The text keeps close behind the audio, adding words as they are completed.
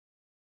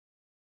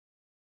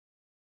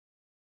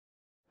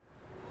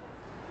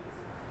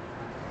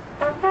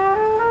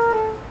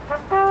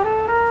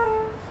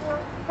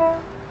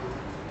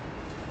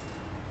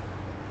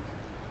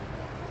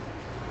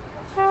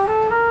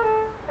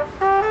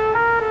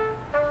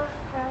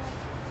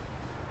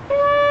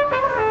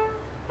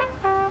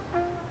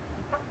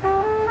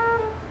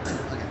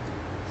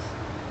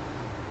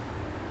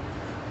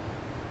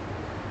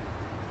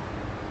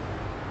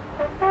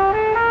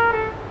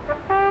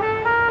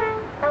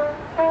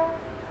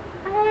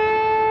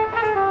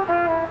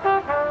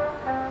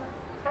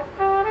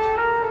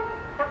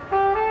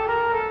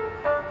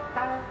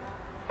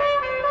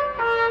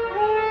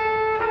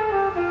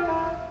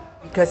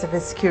because of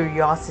his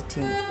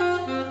curiosity,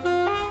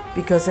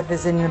 because of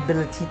his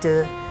inability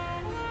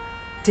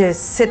to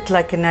sit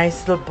like a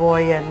nice little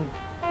boy and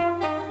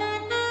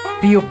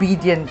be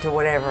obedient or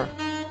whatever.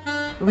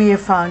 We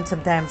have found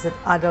sometimes that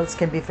adults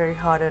can be very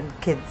hard on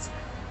kids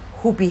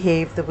who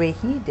behave the way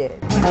he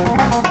did.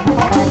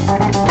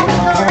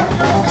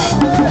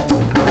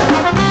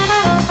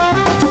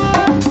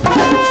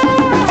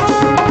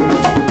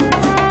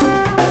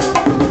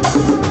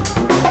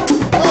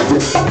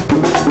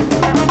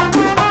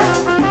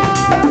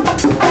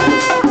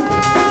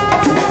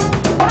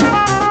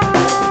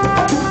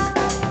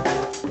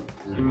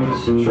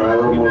 Let's try a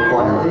little more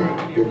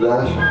quietly. Give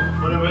that.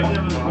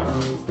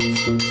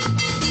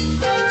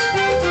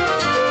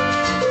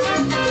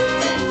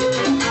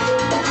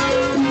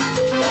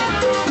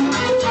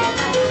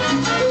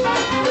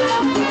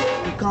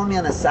 He called me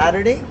on a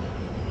Saturday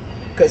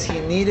because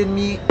he needed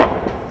me.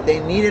 They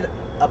needed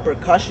a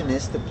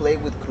percussionist to play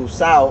with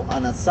Cruzao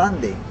on a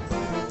Sunday.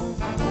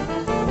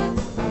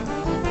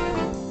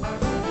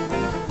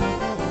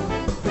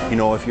 You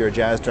know, if you're a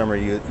jazz drummer,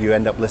 you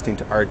end up listening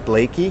to Art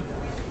Blakey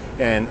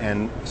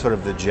and sort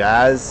of the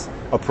jazz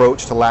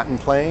approach to Latin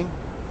playing,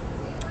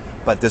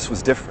 but this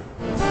was different.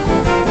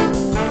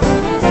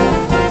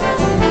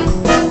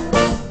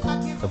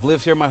 I've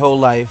lived here my whole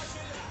life.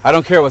 I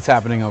don't care what's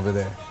happening over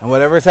there. And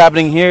whatever's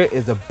happening here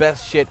is the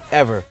best shit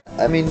ever.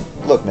 I mean,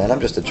 look, man, I'm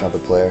just a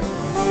trumpet player.